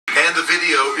And the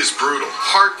video is brutal,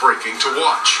 heartbreaking to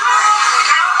watch.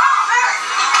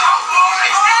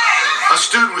 A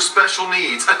student with special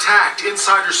needs attacked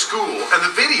inside her school, and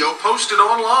the video posted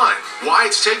online. Why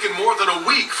it's taken more than a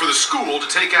week for the school to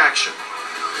take action.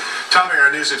 Topping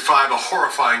our news at 5, a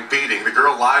horrifying beating. The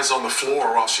girl lies on the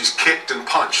floor while she's kicked and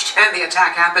punched. And the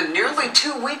attack happened nearly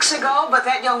 2 weeks ago, but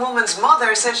that young woman's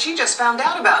mother says she just found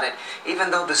out about it,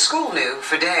 even though the school knew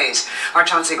for days. Our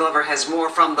Chauncey Glover has more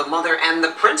from the mother and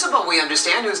the principal, we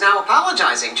understand, who's now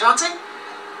apologizing. Chauncey?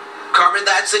 Carmen,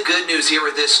 that's the good news here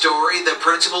with this story. The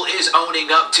principal is owning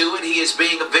up to it. He is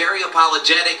being very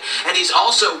apologetic, and he's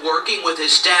also working with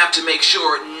his staff to make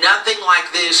sure nothing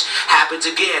like this happens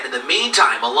again. In the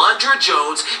meantime, Alondra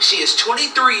Jones, she is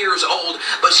 23 years old,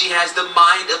 but she has the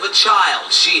mind of a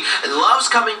child. She loves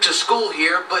coming to school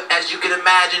here, but as you can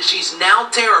imagine, she's now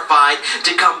terrified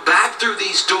to come back through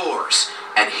these doors.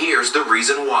 And here's the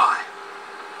reason why.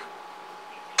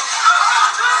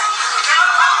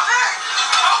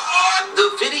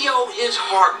 The video is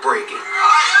heartbreaking.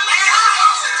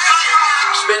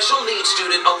 Special needs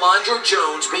student Alondra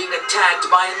Jones being attacked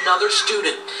by another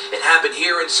student. It happened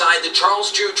here inside the Charles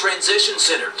Drew Transition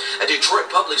Center, a Detroit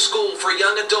public school for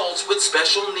young adults with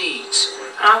special needs.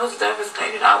 I was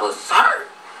devastated. I was hurt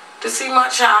to see my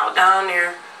child down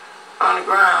there on the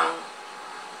ground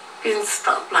getting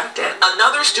stumped like that.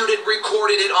 Another student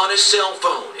recorded it on his cell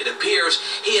phone. It appears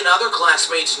he and other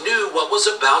classmates knew what was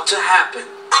about to happen.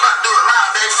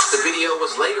 The video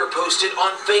was later posted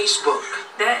on Facebook.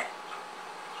 That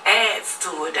adds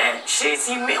to it. That she's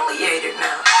humiliated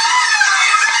now.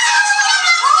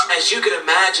 As you can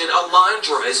imagine,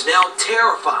 Alondra is now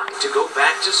terrified to go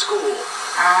back to school.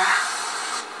 I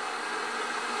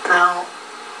don't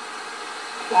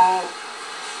want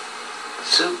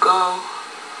to go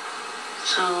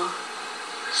to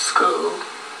school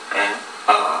at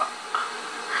all.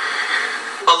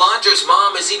 Alondra's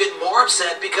mom is even more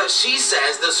upset because she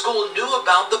says the school knew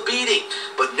about the beating,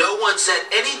 but no one said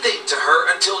anything to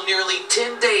her until nearly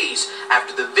 10 days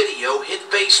after the video hit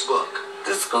Facebook.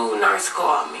 The school nurse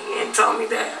called me and told me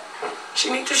that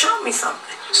she needs to show me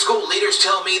something. School leaders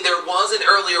tell me there was an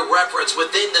earlier reference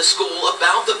within the school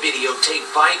about the videotape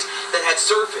fight that had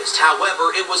surfaced.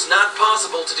 However, it was not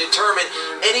possible to determine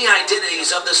any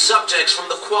identities of the subjects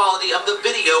from the quality of the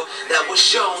video that was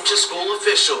shown to school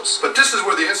officials. But this is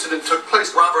where the incident took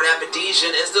place. Robert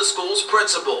Abedesian is the school's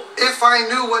principal. If I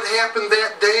knew what happened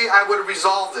that day, I would have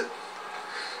resolved it.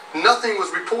 Nothing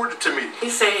was reported to me. He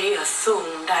said he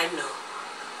assumed I knew.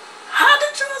 How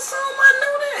did you assume I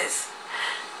knew this?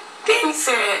 Then he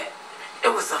said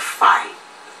it was a fight.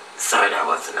 Sir, that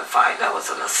wasn't a fight. That was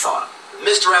an assault.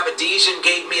 Mr. Abedesian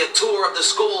gave me a tour of the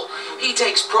school. He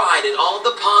takes pride in all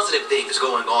the positive things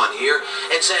going on here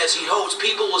and says he hopes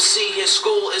people will see his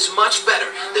school is much better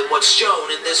than what's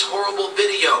shown in this horrible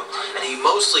video. And he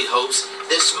mostly hopes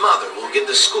this mother will give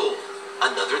the school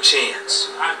another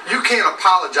chance. You can't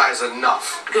apologize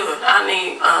enough. Good. I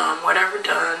need whatever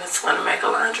done that's going to make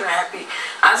Alondra happy.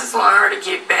 I just want her to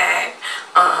get back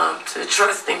to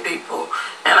trusting people.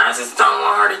 And I just don't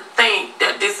want her to think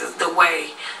that this is the way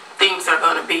things are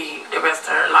going to be the rest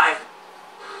of her life.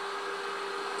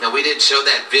 Now, we didn't show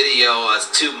that video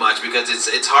too much because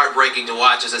it's heartbreaking to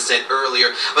watch, as I said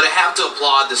earlier. But I have to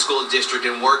applaud the school district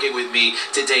in working with me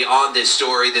today on this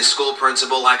story. The school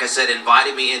principal, like I said,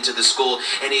 invited me into the school,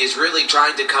 and he is really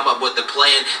trying to come up with a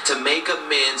plan to make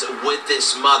amends with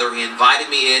this mother. He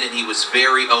invited me in, and he was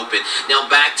very open. Now,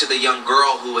 back to the young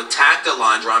girl who attacked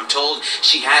Alondra. I'm told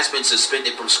she has been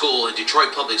suspended from school, and Detroit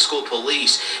Public School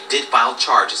Police did file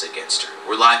charges against her.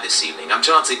 We're live this evening. I'm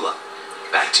Chauncey Glover.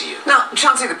 Back to you. Now,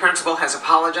 Chauncey, the principal has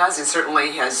apologized and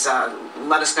certainly has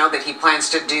let us know that he plans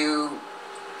to do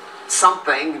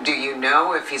something. Do you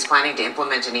know if he's planning to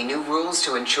implement any new rules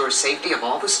to ensure safety of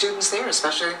all the students there,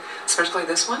 especially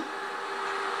this one?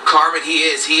 Carmen, he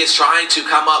is trying to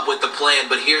come up with the plan,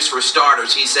 but here's for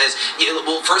starters. He says,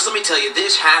 well, first let me tell you,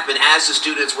 this happened as the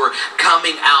students were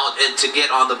coming out and to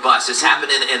get on the bus. This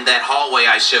happened in that hallway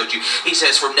I showed you. He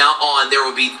says from now on, there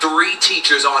will be 3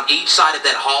 teachers on each side of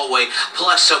that hallway,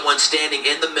 plus someone standing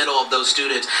in the middle of those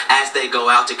students as they go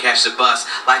out to catch the bus.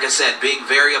 Like I said, being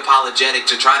very apologetic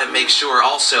to try to make sure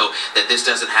also that this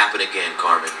doesn't happen again,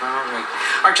 Carmen. All right.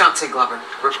 Our Chauncey Glover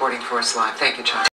reporting for us live. Thank you, Chauncey.